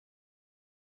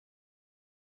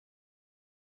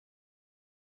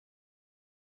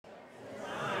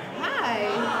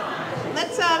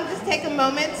take a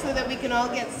moment so that we can all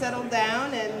get settled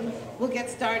down and we'll get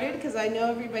started, because I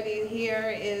know everybody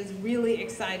here is really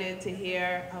excited to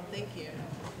hear, oh thank you,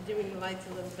 dimming the lights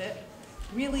a little bit,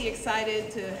 really excited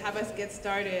to have us get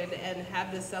started and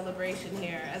have this celebration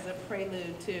here as a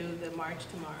prelude to the march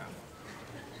tomorrow.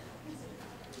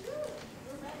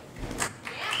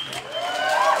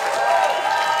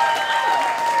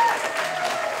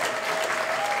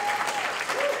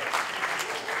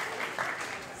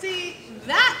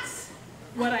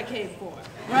 What I came for,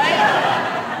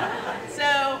 right? So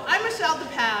I'm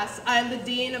Depass. I'm the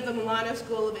Dean of the Milano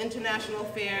School of International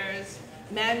Affairs,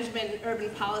 Management and Urban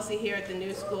Policy here at the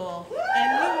New School,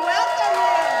 and we welcome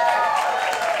you.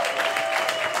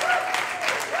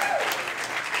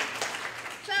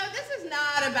 So this is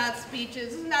not about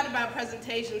speeches, this is not about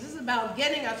presentations, this is about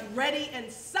getting us ready and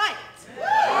psyched.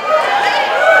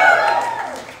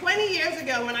 20 years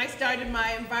ago when I started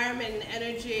my environment and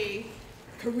energy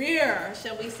career,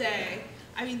 shall we say,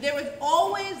 I mean, there was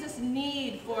always this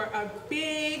need for a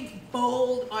big,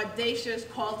 bold, audacious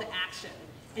call to action.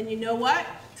 And you know what?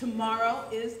 Tomorrow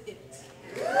is it.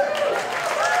 Our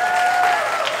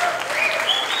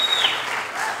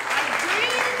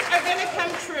dreams are going to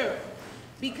come true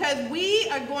because we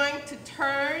are going to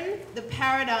turn the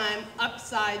paradigm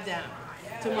upside down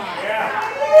tomorrow.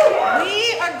 Yeah.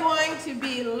 We are going to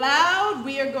be loud,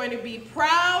 we are going to be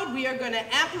proud, we are going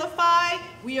to amplify,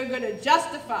 we are going to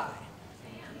justify.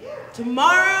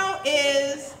 Tomorrow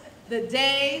is the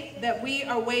day that we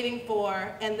are waiting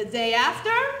for, and the day after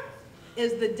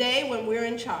is the day when we're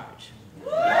in charge.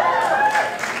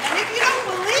 And if you don't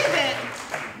believe it,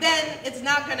 then it's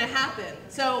not going to happen.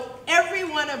 So every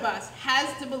one of us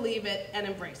has to believe it and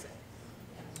embrace it.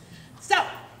 So,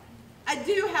 I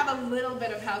do have a little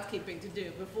bit of housekeeping to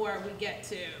do before we get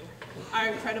to our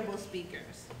incredible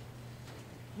speakers.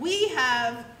 We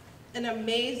have an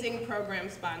amazing program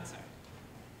sponsor,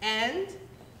 and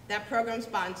that program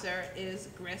sponsor is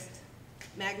Grist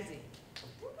magazine.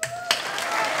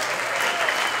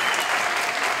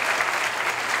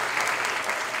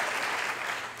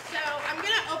 So I'm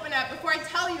going to open up, before I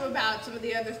tell you about some of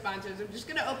the other sponsors, I'm just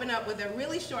going to open up with a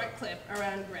really short clip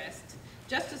around Grist,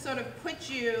 just to sort of put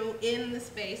you in the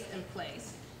space and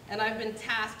place. And I've been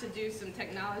tasked to do some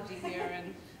technology here,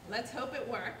 and let's hope it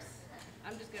works.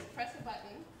 I'm just going to press a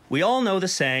button. We all know the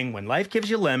saying, when life gives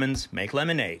you lemons, make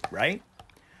lemonade, right?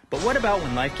 But what about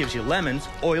when life gives you lemons,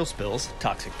 oil spills,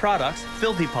 toxic products,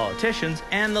 filthy politicians,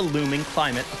 and the looming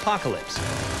climate apocalypse?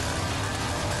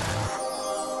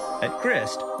 At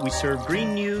Grist, we serve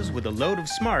green news with a load of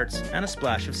smarts and a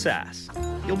splash of sass.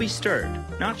 You'll be stirred,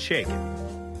 not shaken.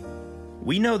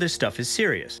 We know this stuff is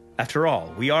serious. After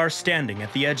all, we are standing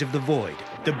at the edge of the void,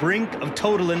 the brink of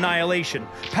total annihilation,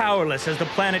 powerless as the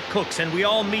planet cooks and we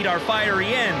all meet our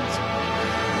fiery ends.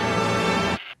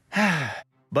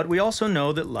 But we also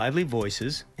know that lively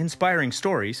voices, inspiring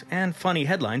stories, and funny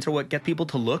headlines are what get people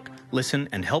to look, listen,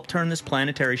 and help turn this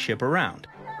planetary ship around.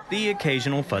 The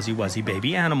occasional fuzzy-wuzzy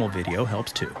baby animal video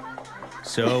helps too.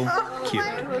 So cute.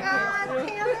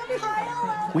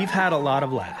 We've had a lot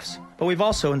of laughs. But we've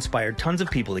also inspired tons of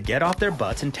people to get off their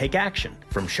butts and take action.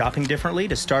 From shopping differently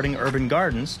to starting urban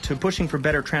gardens, to pushing for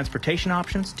better transportation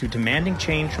options, to demanding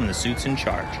change from the suits in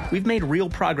charge. We've made real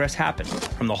progress happen,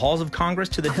 from the halls of Congress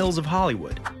to the hills of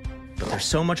Hollywood. But there's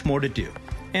so much more to do.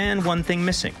 And one thing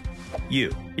missing.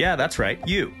 You. Yeah, that's right,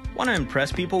 you. Want to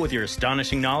impress people with your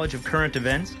astonishing knowledge of current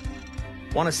events?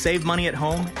 Want to save money at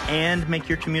home and make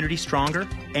your community stronger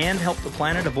and help the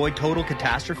planet avoid total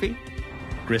catastrophe?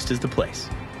 Grist is the place.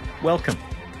 Welcome.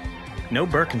 No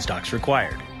Birkenstocks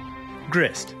required.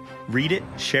 Grist. Read it,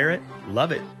 share it,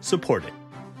 love it, support it.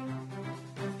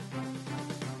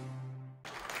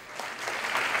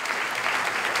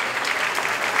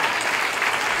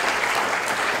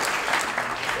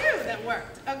 Phew, that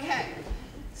worked. Okay.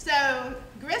 So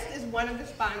Grist is one of the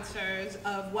sponsors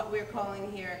of what we're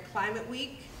calling here Climate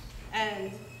Week,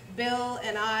 and Bill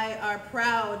and I are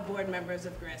proud board members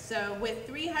of Grist. So with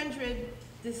 300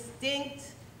 distinct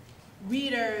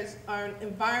readers on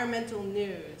environmental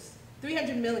news,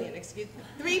 300 million, excuse me,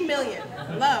 3 million,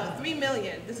 hello, 3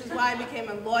 million. This is why I became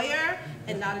a lawyer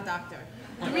and not a doctor.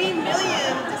 3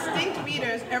 million distinct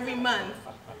readers every month.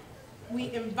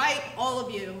 We invite all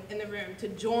of you in the room to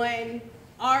join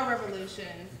our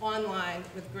revolution online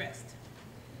with Grist.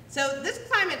 So this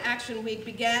Climate Action Week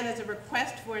began as a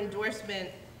request for endorsement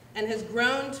and has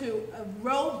grown to a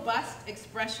robust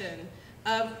expression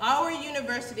of our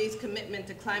university's commitment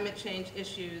to climate change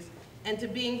issues and to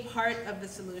being part of the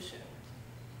solution.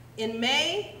 In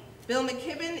May, Bill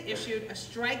McKibben issued a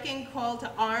striking call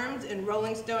to arms in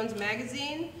Rolling Stones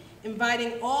magazine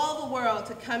inviting all the world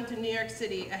to come to New York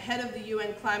City ahead of the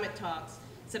UN climate talks,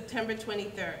 September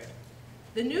 23rd.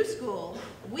 The New School,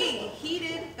 we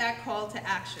heeded that call to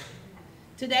action.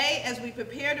 Today, as we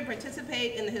prepare to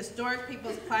participate in the historic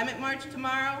People's Climate March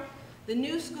tomorrow, the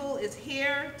New School is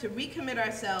here to recommit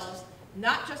ourselves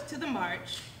not just to the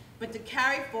march, but to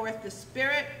carry forth the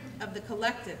spirit of the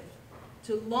collective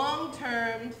to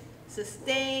long-term,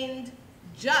 sustained,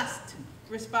 just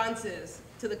responses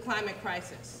to the climate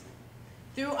crisis.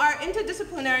 Through our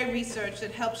interdisciplinary research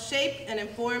that helps shape and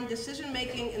inform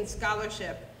decision-making and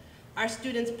scholarship, our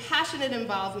students' passionate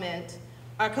involvement,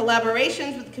 our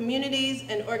collaborations with communities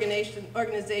and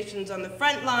organizations on the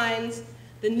front lines,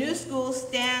 the New School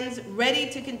stands ready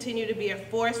to continue to be a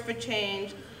force for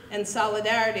change and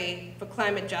solidarity for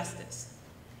climate justice.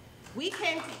 We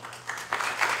came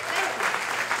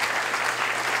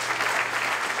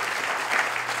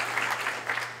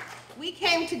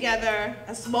together,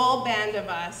 a small band of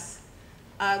us,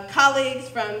 colleagues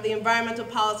from the Environmental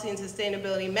Policy and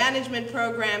Sustainability Management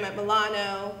Program at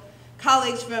Milano,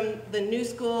 colleagues from the New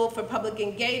School for Public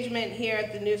Engagement here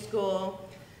at the New School,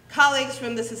 colleagues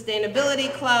from the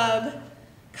Sustainability Club,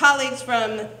 colleagues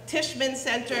from Tishman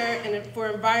Center for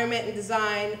Environment and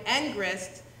Design and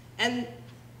Grist, and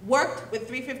worked with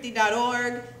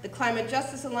 350.org, the Climate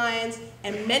Justice Alliance,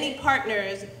 and many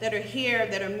partners that are here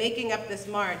that are making up this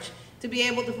march to be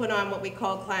able to put on what we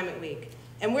call Climate Week.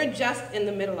 And we're just in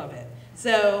the middle of it.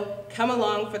 So come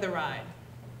along for the ride.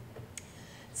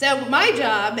 So my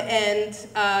job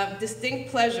and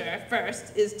distinct pleasure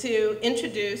first is to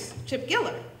introduce Chip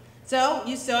Giller. So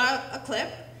you saw a clip,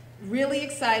 really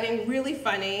exciting, really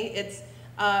funny. It's,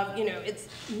 it's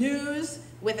news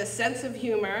with a sense of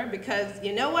humor because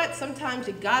you know what? Sometimes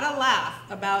you gotta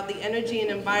laugh about the energy and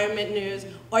environment news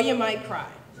or you might cry.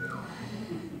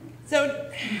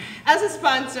 So as a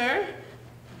sponsor,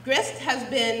 Grist has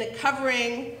been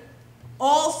covering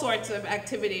all sorts of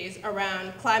activities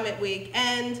around Climate Week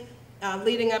and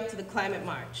leading up to the Climate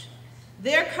March.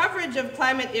 Their coverage of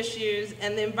climate issues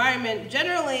and the environment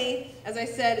generally, as I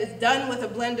said, is done with a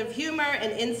blend of humor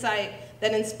and insight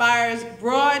that inspires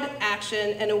broad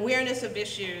action and awareness of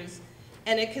issues,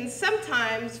 and it can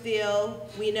sometimes feel,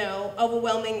 we know,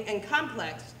 overwhelming and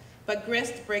complex, but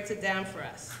Grist breaks it down for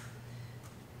us.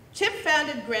 Chip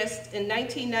founded Grist in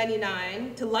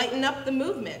 1999 to lighten up the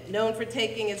movement, known for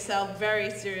taking itself very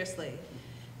seriously.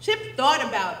 Chip thought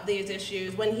about these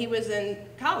issues when he was in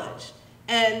college,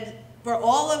 and for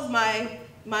all of my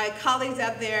colleagues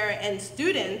out there and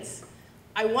students,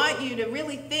 I want you to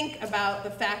really think about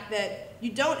the fact that you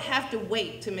don't have to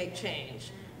wait to make change.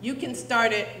 You can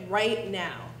start it right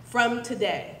now, from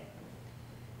today.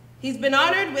 He's been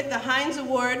honored with the Heinz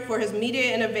Award for his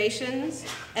media innovations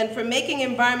and for making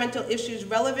environmental issues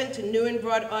relevant to new and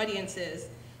broad audiences.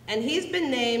 And he's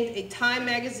been named a Time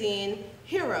Magazine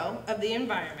Hero of the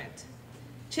Environment.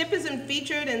 Chip has been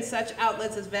featured in such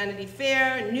outlets as Vanity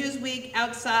Fair, Newsweek,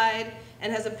 Outside,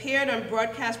 and has appeared on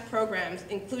broadcast programs,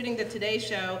 including The Today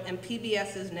Show and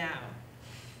PBS's Now.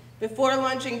 Before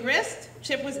launching Grist,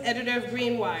 Chip was editor of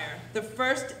Greenwire, the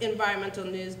first environmental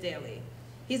news daily.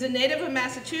 He's a native of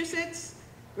Massachusetts,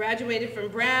 graduated from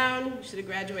Brown. Should have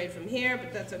graduated from here,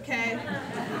 but that's okay.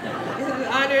 He has an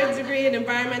honors degree in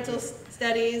environmental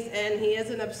studies, and he is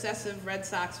an obsessive Red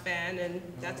Sox fan, and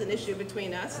that's an issue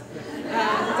between us,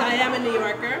 as I am a New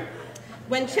Yorker.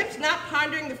 When Chip's not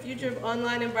pondering the future of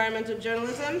online environmental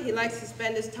journalism, he likes to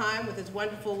spend his time with his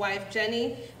wonderful wife,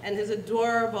 Jenny, and his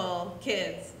adorable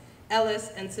kids,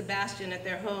 Ellis and Sebastian, at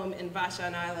their home in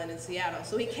Vashon Island in Seattle.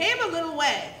 So he came a little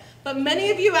way. But many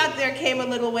of you out there came a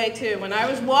little way too. When I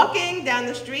was walking down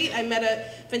the street, I met a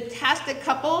fantastic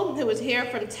couple who was here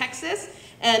from Texas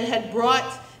and had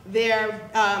brought their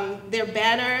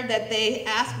banner that they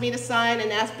asked me to sign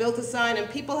and asked Bill to sign, and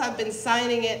people have been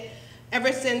signing it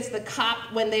ever since the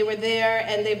COP when they were there,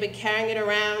 and they've been carrying it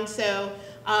around. So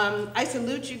I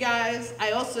salute you guys.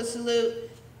 I also salute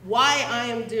why I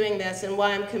am doing this and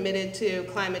why I'm committed to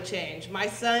climate change. My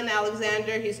son,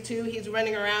 Alexander, he's 2, he's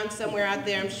running around somewhere out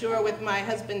there, I'm sure, with my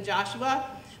husband, Joshua.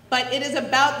 But it is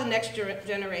about the next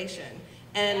generation.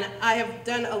 And I have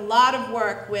done a lot of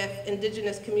work with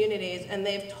indigenous communities, and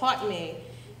they've taught me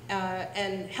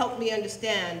and helped me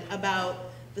understand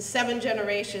about the 7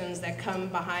 generations that come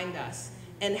behind us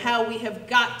and how we have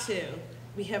got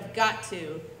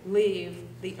to leave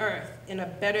the earth in a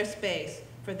better space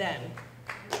for them.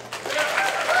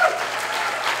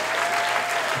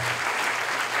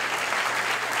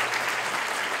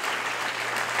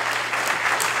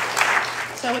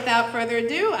 So without further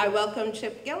ado, I welcome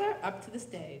Chip Giller up to the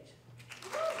stage.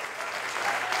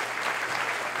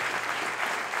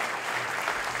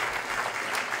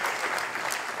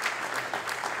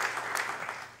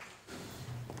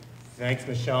 Thanks,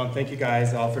 Michelle, and thank you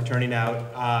guys all for turning out.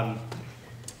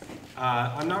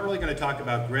 I'm not really going to talk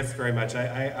about Grist very much.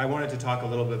 I wanted to talk a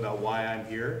little bit about why I'm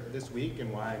here this week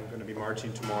and why I'm going to be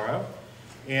marching tomorrow.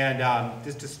 And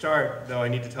just to start, though, I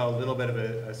need to tell a little bit of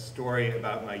a story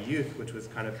about my youth, which was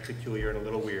kind of peculiar and a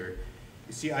little weird.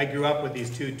 You see, I grew up with these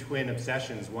two twin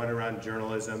obsessions, one around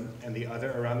journalism and the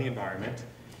other around the environment.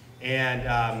 And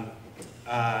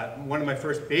one of my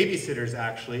first babysitters,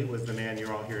 actually, was the man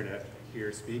you're all here to hear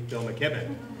speak, Bill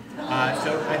McKibben.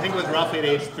 So I think it was roughly at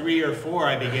age 3 or 4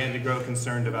 I began to grow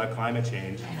concerned about climate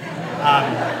change.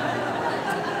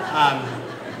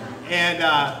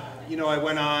 You know, I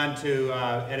went on to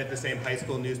edit the same high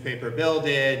school newspaper Bill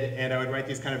did, and I would write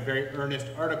these kind of very earnest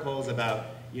articles about,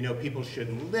 you know, people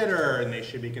shouldn't litter and they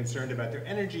should be concerned about their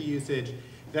energy usage.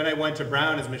 Then I went to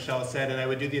Brown, as Michelle said, and I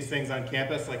would do these things on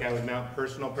campus, like I would mount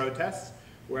personal protests,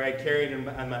 where I carried in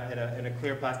a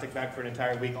clear plastic bag for an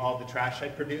entire week all the trash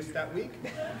I'd produced that week.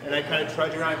 And I'd kind of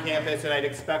trudge around campus and I'd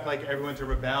expect like everyone to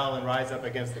rebel and rise up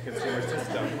against the consumer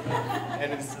system.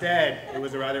 And instead, it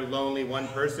was a rather lonely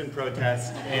one-person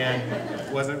protest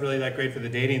and wasn't really that great for the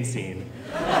dating scene.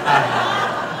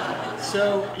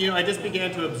 So, you know, I just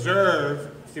began to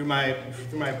observe through my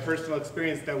personal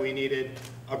experience that we needed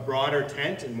a broader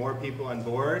tent and more people on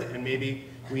board, and maybe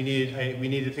we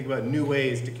need to think about new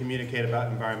ways to communicate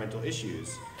about environmental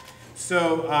issues.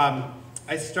 So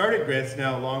I started Grist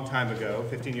now a long time ago,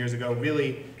 15 years ago,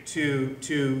 really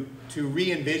to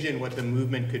re-envision what the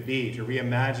movement could be, to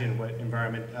reimagine what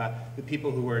the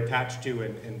people who were attached to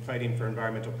and fighting for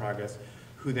environmental progress,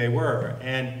 who they were.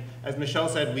 And as Michelle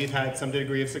said, we've had some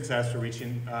degree of success for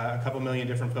reaching a couple million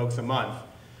different folks a month.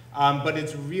 But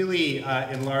it's really,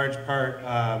 in large part,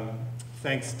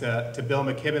 thanks to Bill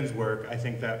McKibben's work, I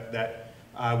think that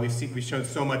we've shown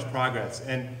so much progress.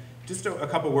 And just a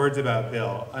couple words about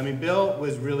Bill. I mean, Bill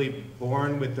was really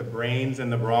born with the brains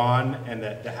and the brawn and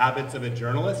the habits of a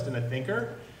journalist and a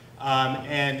thinker.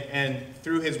 And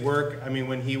through his work, I mean,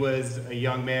 when he was a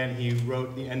young man, he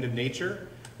wrote The End of Nature,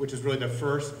 which is really the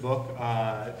first book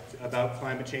about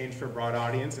climate change for a broad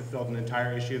audience. It filled an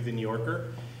entire issue of The New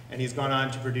Yorker. And he's gone on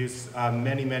to produce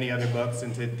many, many other books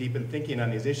and to deepen thinking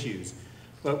on these issues.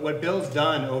 But what Bill's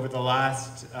done over the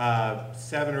last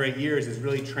 7 or 8 years is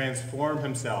really transform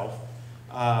himself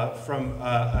from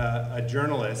a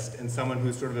journalist and someone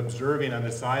who's sort of observing on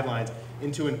the sidelines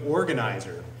into an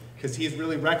organizer, because he's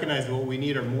really recognized that what we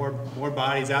need are more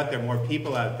bodies out there, more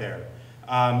people out there.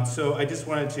 So I just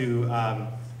wanted to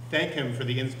thank him for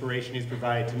the inspiration he's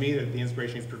provided to me, the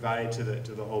inspiration he's provided to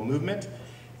the whole movement.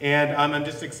 And I'm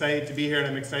just excited to be here, and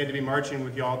I'm excited to be marching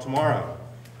with y'all tomorrow.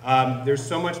 There's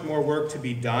so much more work to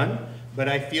be done, but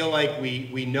I feel like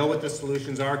we know what the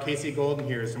solutions are. Casey Golden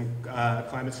here is some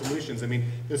climate solutions. I mean,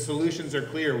 the solutions are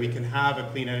clear. We can have a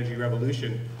clean energy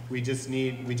revolution. We just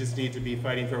need to be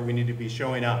fighting for it. We need to be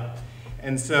showing up.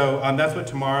 And so that's what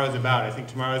tomorrow is about. I think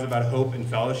tomorrow is about hope and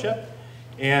fellowship.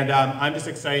 And I'm just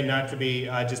excited not to be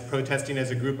just protesting as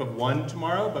a group of one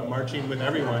tomorrow, but marching with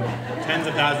everyone, tens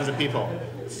of thousands of people.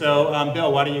 So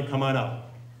Bill, why don't you come on up?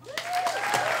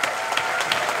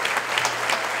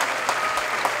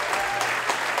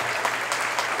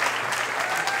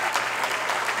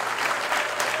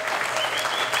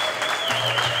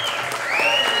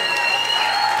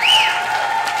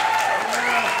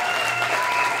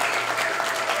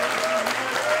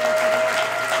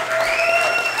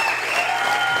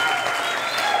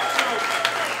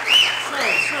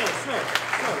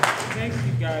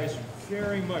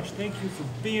 Thank you for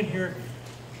being here.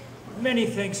 Many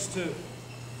thanks to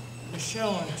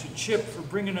Michelle and to Chip for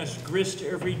bringing us Grist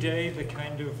every day, the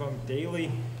kind of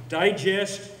daily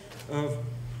digest of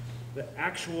the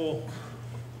actual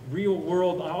real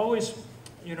world. I always,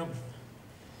 you know,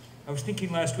 I was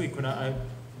thinking last week when I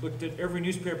looked at every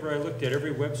newspaper I looked at,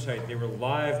 every website, they were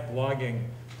live blogging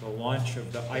the launch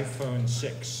of the iPhone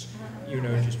 6. You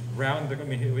know, just round the, I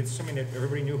mean, it was something that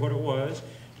everybody knew what it was.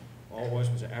 All it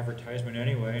was an advertisement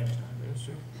anyway.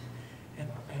 And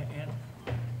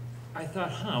I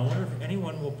thought, I wonder if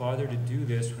anyone will bother to do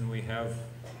this when we have,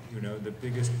 you know, the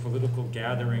biggest political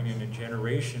gathering in a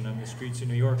generation on the streets of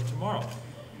New York tomorrow.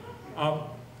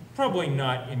 Probably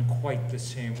not in quite the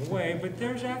same way, but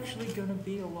there's actually going to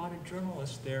be a lot of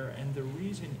journalists there, and the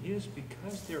reason is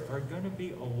because there are going to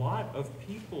be a lot of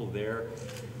people there.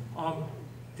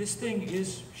 This thing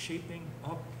is shaping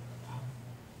up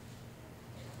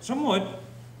somewhat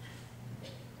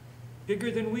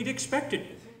bigger than we'd expected.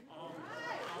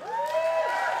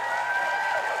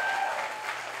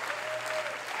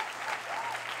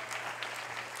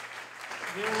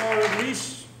 There are at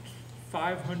least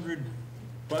 500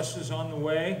 buses on the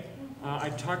way. I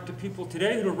talked to people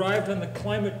today who arrived on the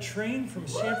climate train from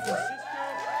San Francisco.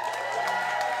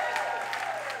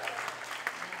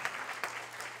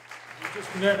 We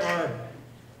just met our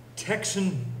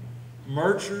Texan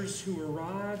marchers who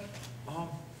arrived.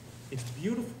 It's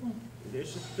beautiful.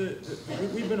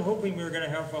 We've been hoping we were going to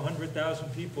have 100,000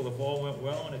 people if all went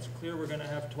well, and it's clear we're going to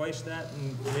have twice that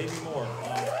and maybe more.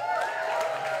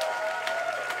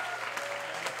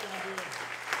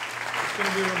 It's going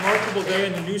to be a remarkable day,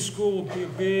 and the new school will be a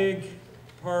big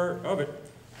part of it.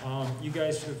 You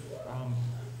guys have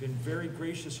been very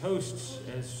gracious hosts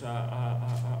as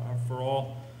for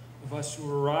all of us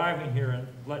who are arriving here and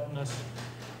letting us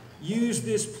use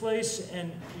this place,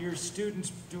 and your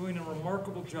students doing a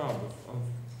remarkable job of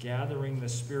gathering the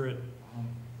spirit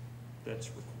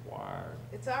that's required.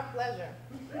 It's our pleasure.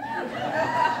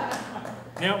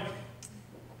 Now,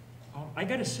 I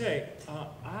gotta say,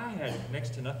 I had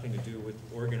next to nothing to do with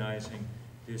organizing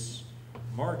this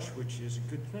march, which is a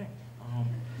good thing.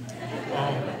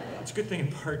 It's a good thing in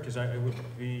part because it would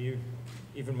be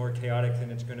even more chaotic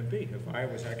than it's going to be if I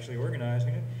was actually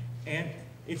organizing it. And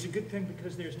it's a good thing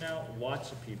because there's now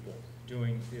lots of people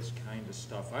doing this kind of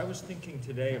stuff. I was thinking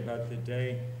today about the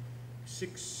day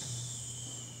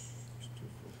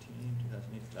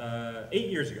 8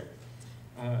 years ago,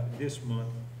 this month,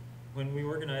 when we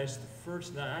organized the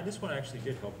first, this one actually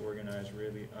did help organize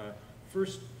really,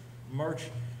 first march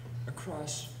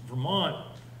across Vermont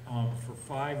for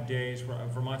 5 days.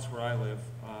 Vermont's where I live.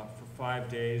 For 5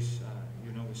 days,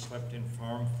 you know, we slept in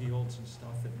farm fields and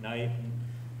stuff at night.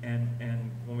 And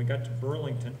when we got to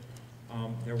Burlington,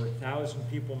 there were 1,000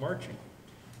 people marching,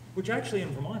 which actually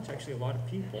in Vermont's actually a lot of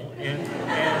people.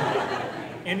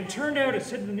 And it turned out, it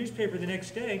said in the newspaper the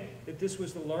next day, that this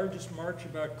was the largest march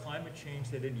about climate change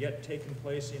that had yet taken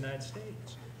place in the United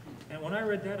States. And when I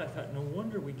read that, I thought, no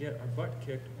wonder we get our butt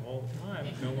kicked all the time.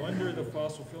 No wonder the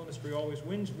fossil fuel industry always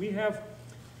wins. We have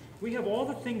all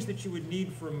the things that you would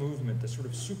need for a movement, the sort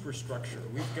of superstructure.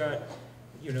 We've got,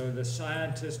 you know, the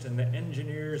scientists and the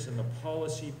engineers and the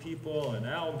policy people and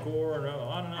Al Gore and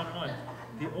on and on and on.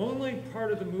 The only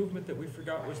part of the movement that we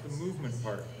forgot was the movement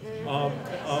part.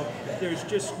 There's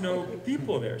just no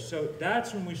people there. So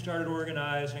that's when we started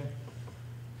organizing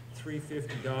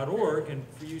 350.org, and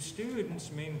for you students,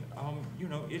 I mean, you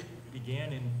know, it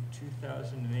began in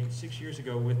 2008, 6 years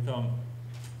ago, with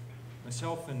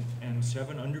myself and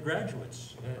 7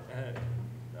 undergraduates at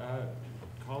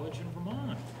college in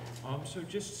Vermont. So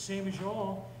just same as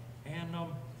y'all,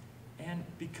 and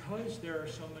because there are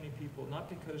so many people, not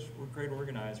because we're great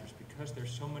organizers, because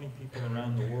there's so many people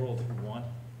around the world who want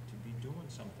to be doing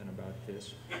something about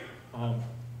this,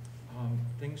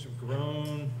 things have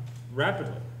grown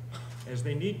rapidly, as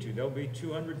they need to. There'll be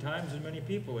 200 times as many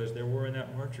people as there were in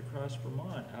that march across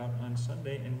Vermont out on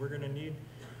Sunday, and we're going to need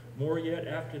more yet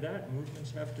after that.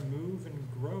 Movements have to move and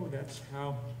grow. That's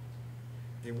how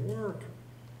they work.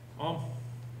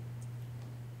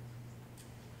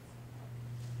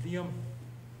 The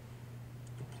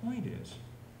point is,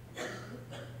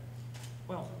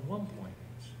 well, one point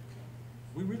is,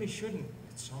 we really shouldn't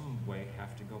in some way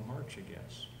have to go march, I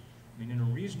guess. I mean, in a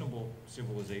reasonable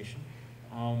civilization,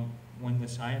 when the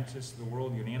scientists of the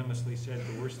world unanimously said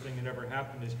the worst thing that ever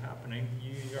happened is happening,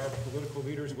 our political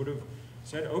leaders would have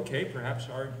said, okay, perhaps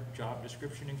our job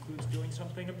description includes doing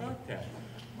something about that.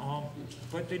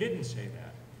 But they didn't say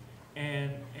that.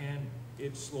 And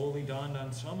it slowly dawned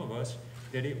on some of us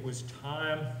that it was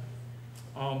time,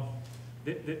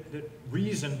 that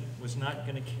reason was not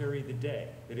going to carry the day,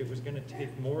 that it was going to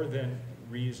take more than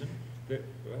reason, that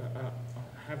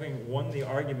having won the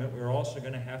argument, we were also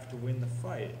going to have to win the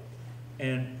fight.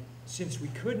 And since we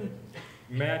couldn't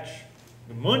match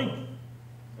the money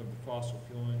of the fossil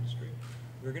fuel industry,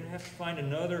 we were going to have to find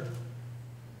another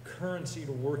currency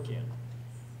to work in.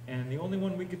 And the only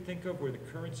one we could think of were the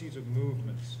currencies of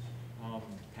movements,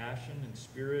 passion and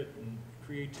spirit and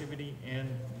creativity and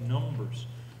numbers.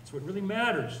 So it really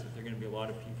matters that there are going to be a lot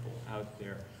of people out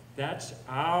there. That's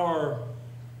our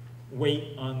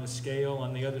weight on the scale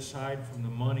on the other side from the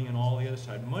money and all the other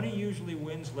side. Money usually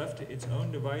wins. Left to its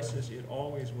own devices, it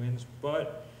always wins.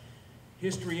 But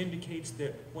history indicates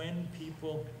that when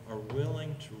people are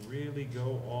willing to really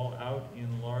go all out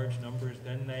in large numbers,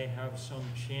 then they have some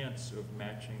chance of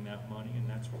matching that money, and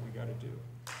that's what we got to do.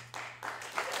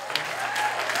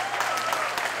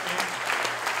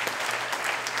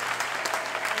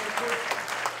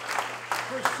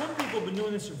 Of course, some people have been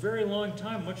doing this a very long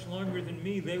time, much longer than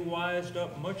me. They wised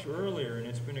up much earlier, and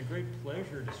it's been a great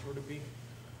pleasure to sort of be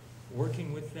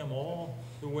working with them all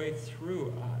the way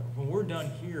through. When we're done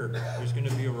here, there's going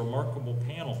to be a remarkable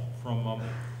panel from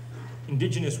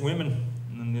indigenous women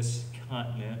in this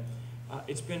continent.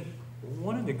 It's been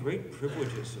one of the great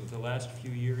privileges of the last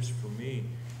few years for me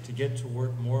to get to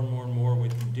work more and more and more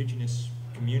with indigenous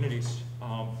communities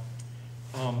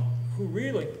who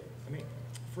really, I mean,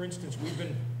 for instance, we've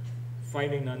been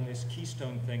fighting on this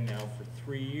Keystone thing now for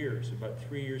 3 years. About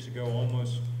 3 years ago,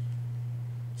 almost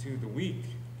to the week,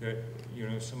 that, you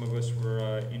know, some of us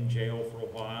were in jail for a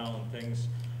while and things,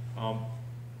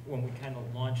 when we kind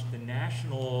of launched the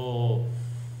national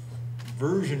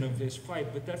version of this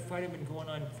fight. But that fight had been going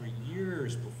on for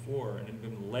years before, and had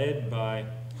been led by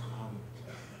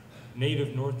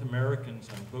Native North Americans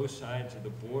on both sides of the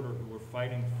border who were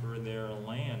fighting for their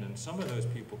land. And some of those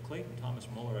people, Clayton Thomas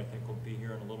Muller, I think, will be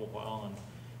here in a little while,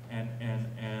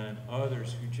 and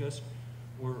others who just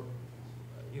were,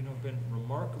 you know, been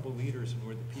remarkable leaders and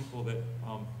were the people that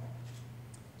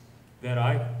that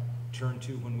I turned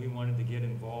to when we wanted to get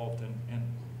involved. And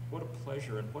what a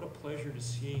pleasure, and what a pleasure to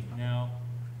see now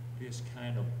this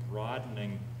kind of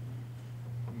broadening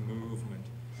movement.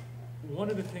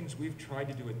 One of the things we've tried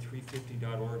to do at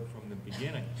 350.org from the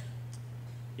beginning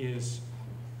is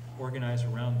organize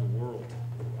around the world.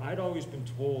 I'd always been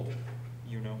told,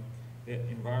 you know, that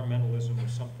environmentalism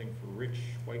was something for rich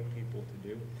white people to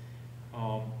do.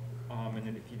 And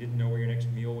that if you didn't know where your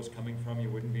next meal was coming from, you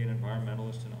wouldn't be an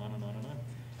environmentalist, and on and on and on.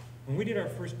 When we did our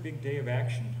first big day of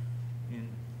action in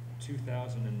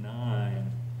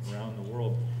 2009 around the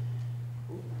world,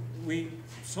 we,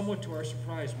 somewhat to our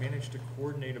surprise, managed to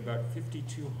coordinate about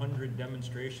 5,200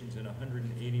 demonstrations in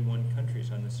 181 countries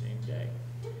on the same day.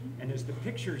 And as the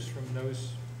pictures from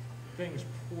those things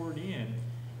poured in,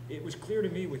 it was clear to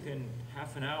me within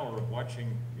half an hour of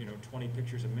watching, you know, 20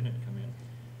 pictures a minute come in,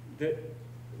 that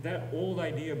that old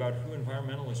idea about who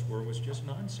environmentalists were was just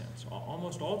nonsense.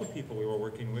 Almost all the people we were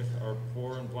working with are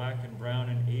poor and black and brown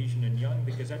and Asian and young,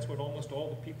 because that's what almost all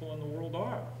the people in the world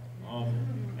are.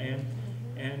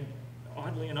 And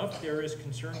oddly enough, they're as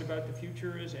concerned about the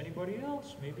future as anybody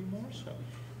else, maybe more so.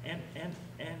 And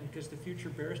because the future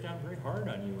bears down very hard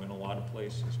on you in a lot of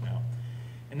places now.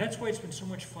 And that's why it's been so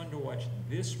much fun to watch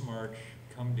this march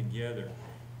come together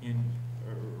in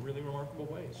really remarkable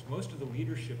ways. Most of the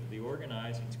leadership of the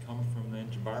organizings come from the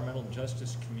environmental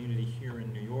justice community here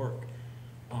in New York.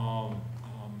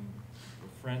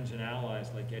 Friends and allies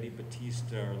like Eddie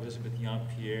Batista or Elizabeth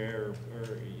Jean-Pierre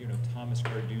or you know, Thomas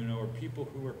Garduno, or people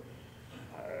who are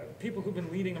people who've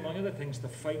been leading, among other things, the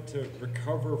fight to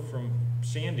recover from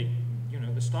Sandy. You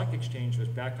know, the stock exchange was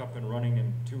back up and running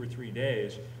in 2 or 3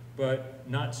 days, but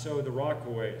not so the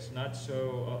Rockaways, not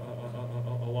so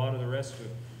a lot of the rest of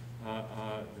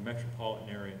the metropolitan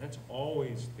area. That's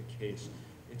always the case.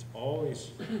 It's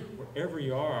always, wherever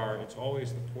you are, it's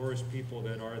always the poorest people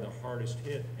that are the hardest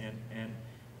hit,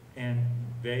 and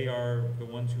they are the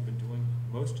ones who've been doing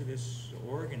most of this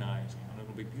organizing. And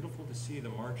it'll be beautiful to see the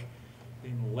march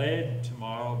being led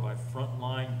tomorrow by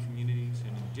frontline communities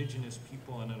and indigenous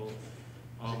people, and it'll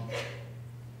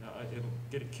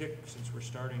get a kick since we're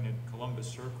starting at Columbus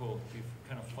Circle. It'll be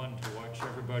kind of fun to watch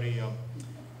everybody,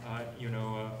 you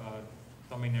know,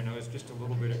 thumbing their nose just a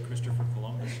little bit at Christopher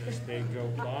Columbus as they go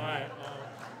by.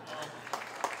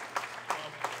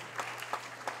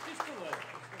 Just a little.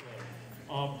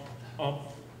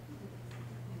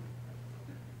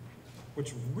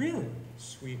 What's really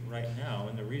sweet right now,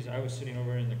 and the reason I was sitting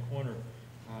over in the corner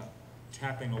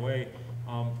tapping away,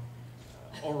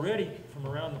 already from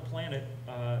around the planet,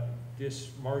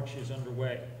 this march is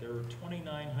underway. There are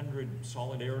 2,900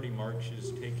 solidarity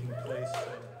marches taking place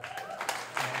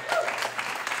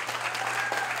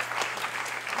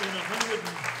in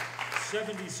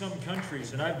 170 some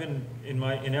countries, and I've been, in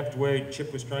my inept way,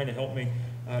 Chip was trying to help me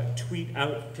tweet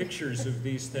out pictures of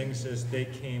these things as they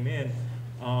came in.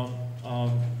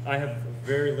 I have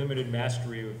very limited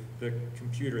mastery of the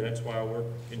computer. That's why I work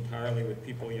entirely with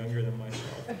people younger than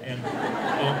myself. And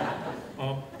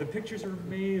the pictures are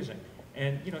amazing.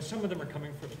 And you know, some of them are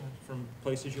coming from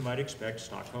places you might expect,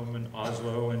 Stockholm and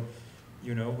Oslo, and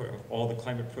you know, where all the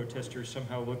climate protesters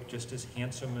somehow look just as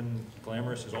handsome and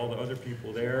glamorous as all the other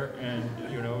people there, and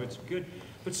you know, it's good.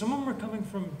 But some of them are coming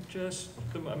from just,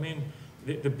 I mean,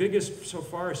 the biggest so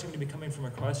far seem to be coming from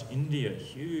across India.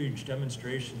 Huge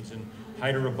demonstrations in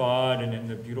Hyderabad and in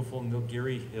the beautiful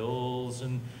Nilgiri Hills,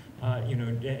 and you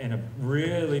know, and a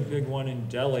really big one in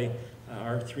Delhi.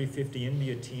 Our 350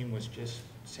 India team was just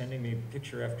sending me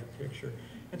picture after picture.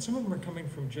 And some of them are coming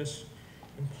from just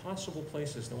impossible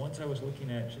places. The ones I was looking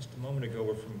at just a moment ago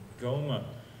were from Goma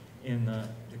in the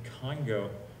Congo,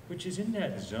 which is in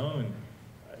that zone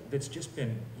that's just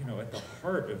been, you know, at the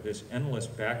heart of this endless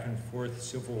back and forth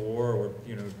civil war, where,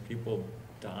 you know, people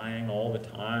dying all the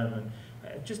time,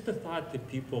 just the thought that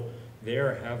people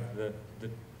there have the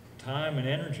time and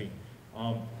energy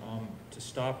to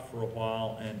stop for a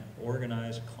while and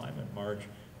organize a climate march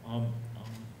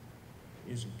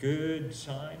is a good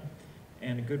sign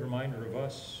and a good reminder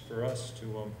of for us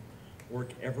to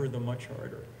work ever the much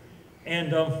harder.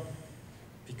 And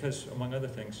because, among other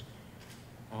things,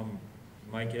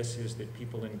 my guess is that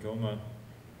people in Goma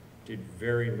did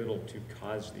very little to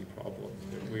cause the problem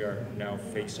that we are now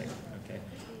facing, okay?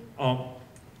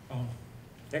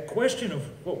 That question of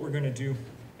what we're going to do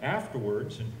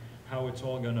afterwards and how it's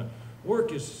all going to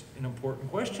work is an important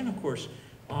question, of course,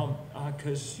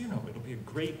 because, you know, it'll be a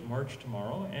great march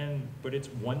tomorrow, but it's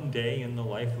one day in the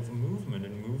life of a movement,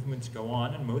 and movements go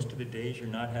on, and most of the days you're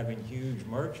not having huge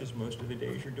marches, most of the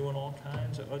days you're doing all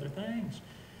kinds of other things.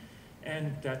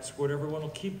 And that's what everyone will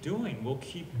keep doing. We'll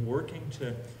keep working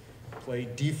to play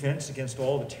defense against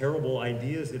all the terrible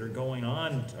ideas that are going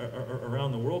on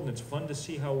around the world, and it's fun to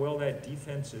see how well that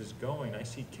defense is going. I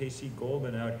see Casey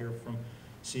Golden out here from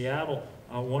Seattle,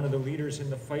 one of the leaders in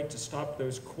the fight to stop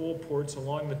those coal ports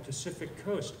along the Pacific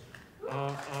coast.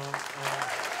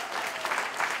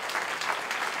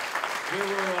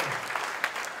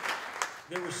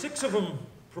 There were 6 of them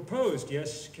proposed,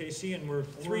 yes, Casey, and we're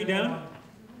 3 down.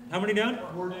 How many down?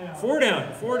 4 down. 4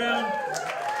 down. 4 down.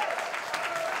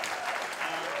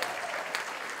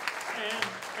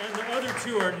 And the other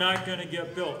 2 are not going to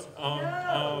get built. You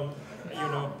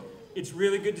know, it's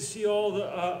really good to see all the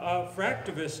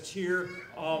fractivists here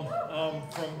from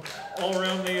all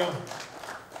around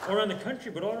the country,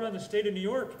 but all around the state of New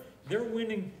York. They're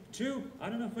winning too. I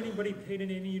don't know if anybody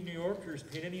any New Yorkers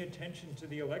paid any attention to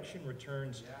the election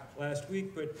returns last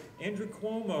week, but Andrew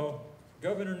Cuomo,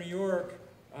 governor of New York,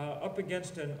 up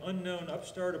against an unknown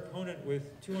upstart opponent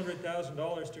with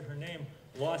 $200,000 to her name,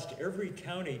 lost every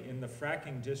county in the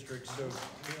fracking districts of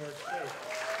New York State.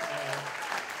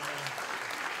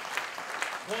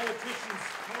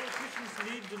 Politicians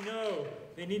need to know,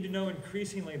 they need to know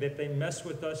increasingly that they mess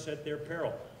with us at their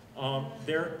peril.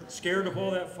 They're scared of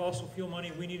all that fossil fuel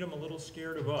money. We need them a little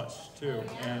scared of us, too.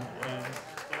 And that's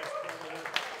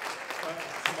what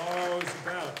tomorrow's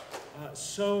about.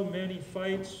 So many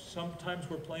fights. Sometimes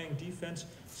we're playing defense.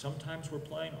 Sometimes we're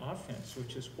playing offense,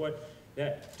 which is what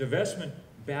that divestment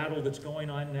battle that's going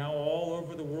on now all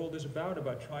over the world is about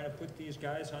trying to put these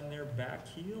guys on their back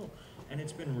heel. And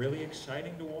it's been really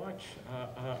exciting to watch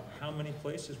how many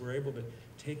places we're able to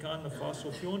take on the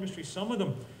fossil fuel industry. Some of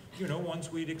them, you know,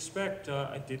 ones we'd expect.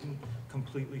 It didn't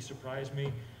completely surprise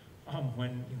me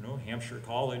when, you know, Hampshire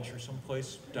College or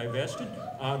someplace divested,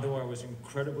 though I was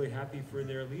incredibly happy for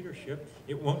their leadership.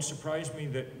 It won't surprise me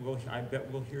that I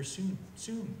bet we'll hear soon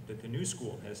that the New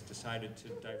School has decided to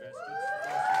divest its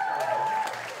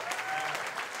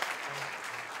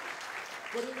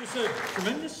But it was a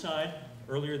tremendous sign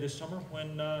earlier this summer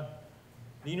when the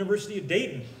University of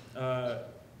Dayton,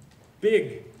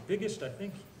 biggest, I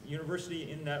think, university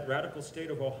in that radical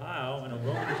state of Ohio and a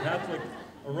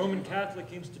Roman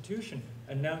Catholic institution,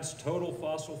 announced total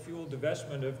fossil fuel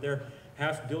divestment of their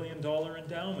 $500 million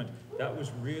endowment. That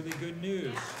was really good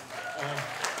news.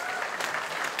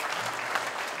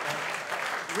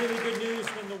 Really good news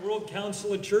when the World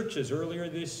Council of Churches earlier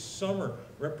this summer,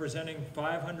 representing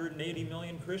 580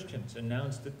 million Christians,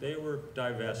 announced that they were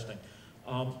divesting.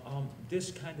 This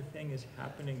kind of thing is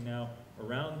happening now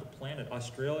around the planet.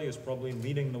 Australia is probably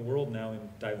leading the world now in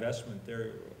divestment.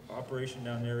 Their operation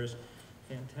down there is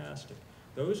fantastic.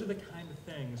 Those are the kind of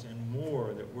things and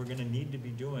more that we're going to need to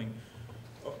be doing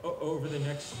over the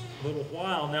next little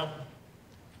while. Now,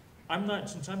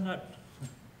 since I'm not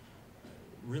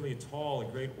really at all a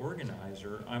great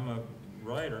organizer, I'm a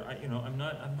writer. I'm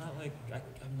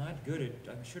not good at.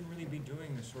 I shouldn't really be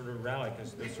doing this sort of rally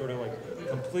because the sort of like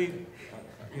complete,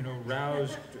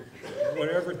 roused,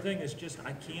 whatever thing is just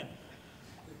I can't.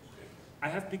 I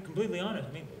have to be completely honest.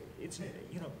 I mean, it's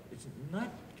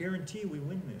not guarantee we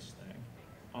win this thing,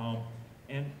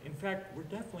 and in fact, we're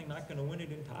definitely not going to win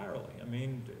it entirely. I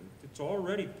mean,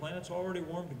 planet's already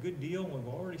warmed a good deal, and we've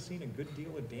already seen a good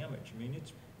deal of damage. I mean,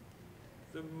 it's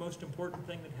the most important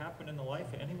thing that happened in the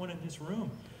life of anyone in this room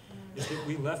is that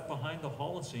we left behind the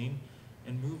Holocene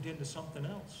and moved into something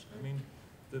else. I mean,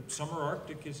 the summer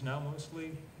Arctic is now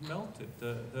mostly melted.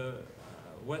 The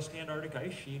West Antarctic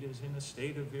ice sheet is in a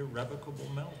state of irrevocable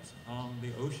melt.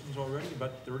 The ocean's already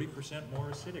about 30% more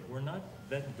acidic. We're not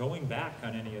going back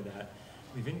on any of that.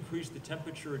 We've increased the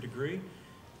temperature a degree,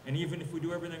 and even if we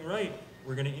do everything right,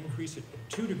 we're going to increase it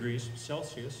 2 degrees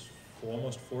Celsius, for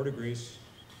almost 4 degrees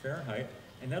Fahrenheit,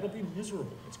 and that'll be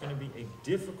miserable. It's going to be a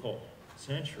difficult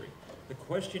century. The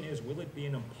question is, will it be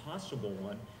an impossible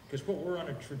one? Because what we're on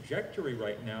a trajectory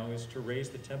right now is to raise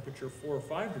the temperature 4 or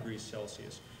 5 degrees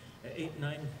Celsius, 8,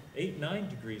 9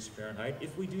 degrees Fahrenheit.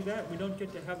 If we do that, we don't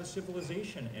get to have a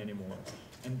civilization anymore.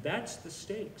 And that's the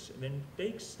stakes. And then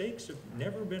stakes have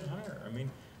never been higher. I mean,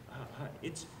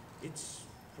 it's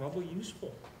probably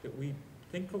useful that we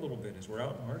think a little bit as we're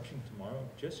out marching tomorrow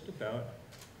just about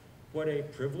what a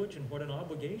privilege and what an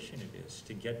obligation it is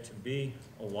to get to be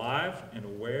alive and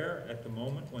aware at the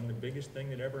moment when the biggest thing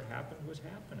that ever happened was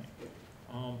happening.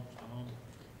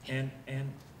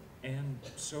 And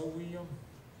so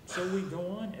we go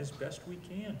on as best we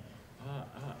can.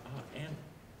 And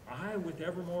I, with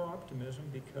ever more optimism,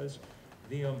 because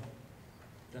the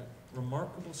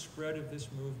remarkable spread of this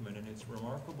movement and its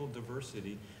remarkable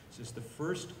diversity. This is the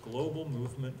first global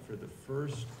movement for the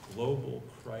first global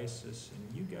crisis,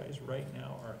 and you guys right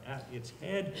now are at its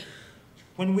head.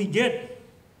 When we get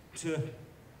to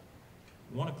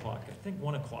 1 o'clock, I think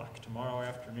 1 o'clock tomorrow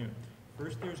afternoon,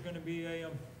 first there's going to be a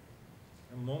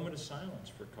moment of silence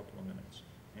for a couple of minutes,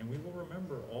 and we will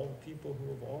remember all the people who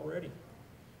have already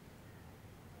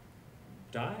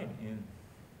died in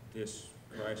this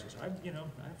crisis. I've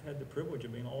had the privilege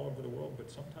of being all over the world, but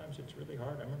sometimes it's really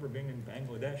hard. I remember being in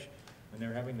Bangladesh when they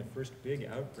were having the first big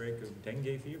outbreak of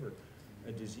dengue fever,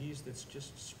 a disease that's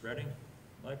just spreading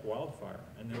like wildfire.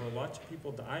 And there were lots of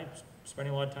people died,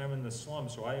 spending a lot of time in the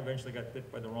slums, so I eventually got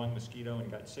bit by the wrong mosquito and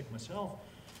got sick myself.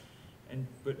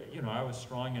 But I was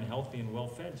strong and healthy and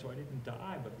well-fed, so I didn't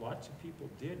die, but lots of people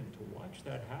did. And to watch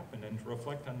that happen and to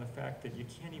reflect on the fact that you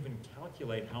can't even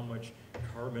calculate how much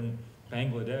carbon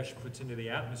Bangladesh puts into the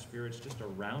atmosphere, it's just a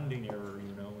rounding error,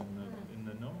 in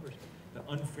the numbers. The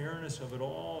unfairness of it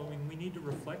all, I mean, we need to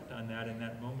reflect on that in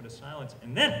that moment of silence.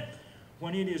 And then,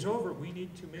 when it is over, we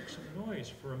need to make some noise.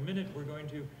 For a minute, we're going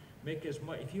to make as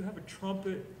much. If you have a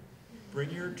trumpet, bring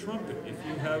your trumpet. If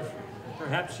you have,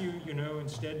 perhaps you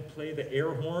instead play the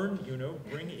air horn,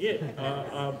 bring it.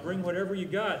 Bring whatever you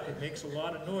got that makes a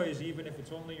lot of noise, even if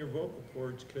it's only your vocal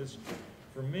cords, because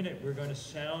for a minute we're going to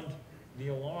sound the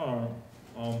alarm.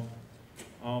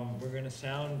 We're going to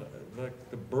sound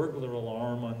the burglar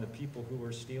alarm on the people who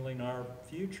are stealing our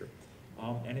future.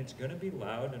 And it's going to be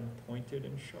loud and pointed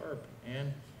and sharp.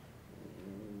 And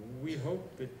we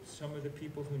hope that some of the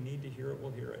people who need to hear it will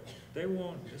hear it.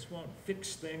 This won't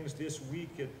fix things this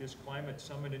week at this climate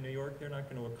summit in New York. They're not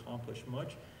going to accomplish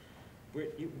much.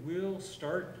 But it will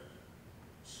start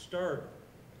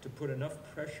to put enough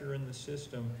pressure in the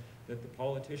system that the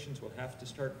politicians will have to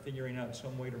start figuring out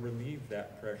some way to relieve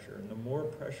that pressure. And the more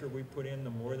pressure we put in,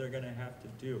 the more they're going to have to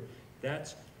do.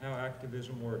 That's how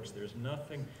activism works. There's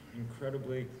nothing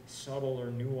incredibly subtle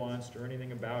or nuanced or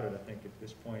anything about it, I think, at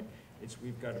this point.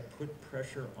 We've got to put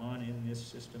pressure on in this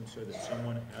system so that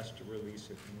someone has to release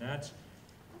it. And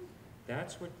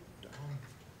that's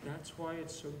why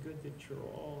it's so good that you're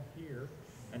all here.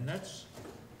 And that's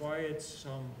why it's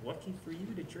lucky for you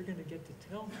that you're going to get to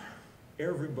tell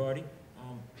everybody,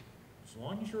 as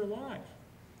long as you're alive,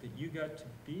 that you got to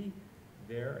be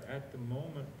there at the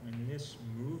moment when this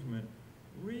movement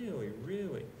really,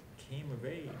 really came of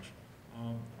age,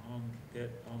 that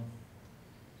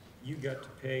you got to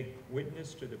pay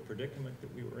witness to the predicament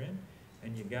that we were in,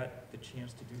 and you got the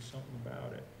chance to do something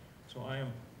about it. So I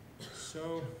am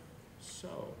so,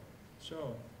 so,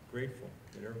 so grateful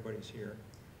that everybody's here,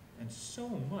 and so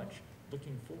much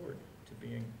looking forward to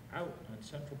being out on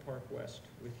Central Park West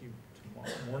with you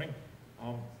tomorrow morning.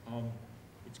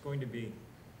 It's going to be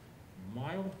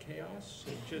mild chaos,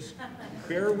 so just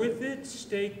bear with it,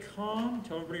 stay calm,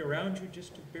 tell everybody around you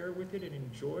just to bear with it and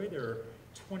enjoy. There are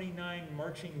 29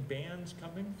 marching bands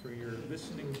coming for your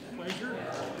listening pleasure.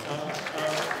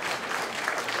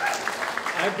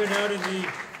 I've been out in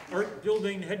the art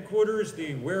building headquarters,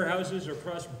 the warehouses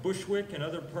across Bushwick and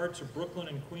other parts of Brooklyn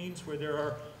and Queens, where there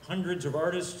are hundreds of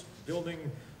artists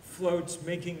building floats,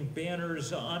 making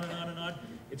banners, on and on and on.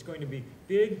 It's going to be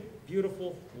big,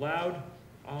 beautiful, loud,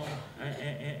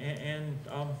 and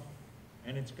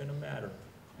it's going to matter.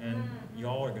 And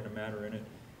y'all are going to matter in it.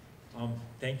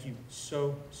 Thank you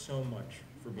so, so much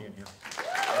for being here.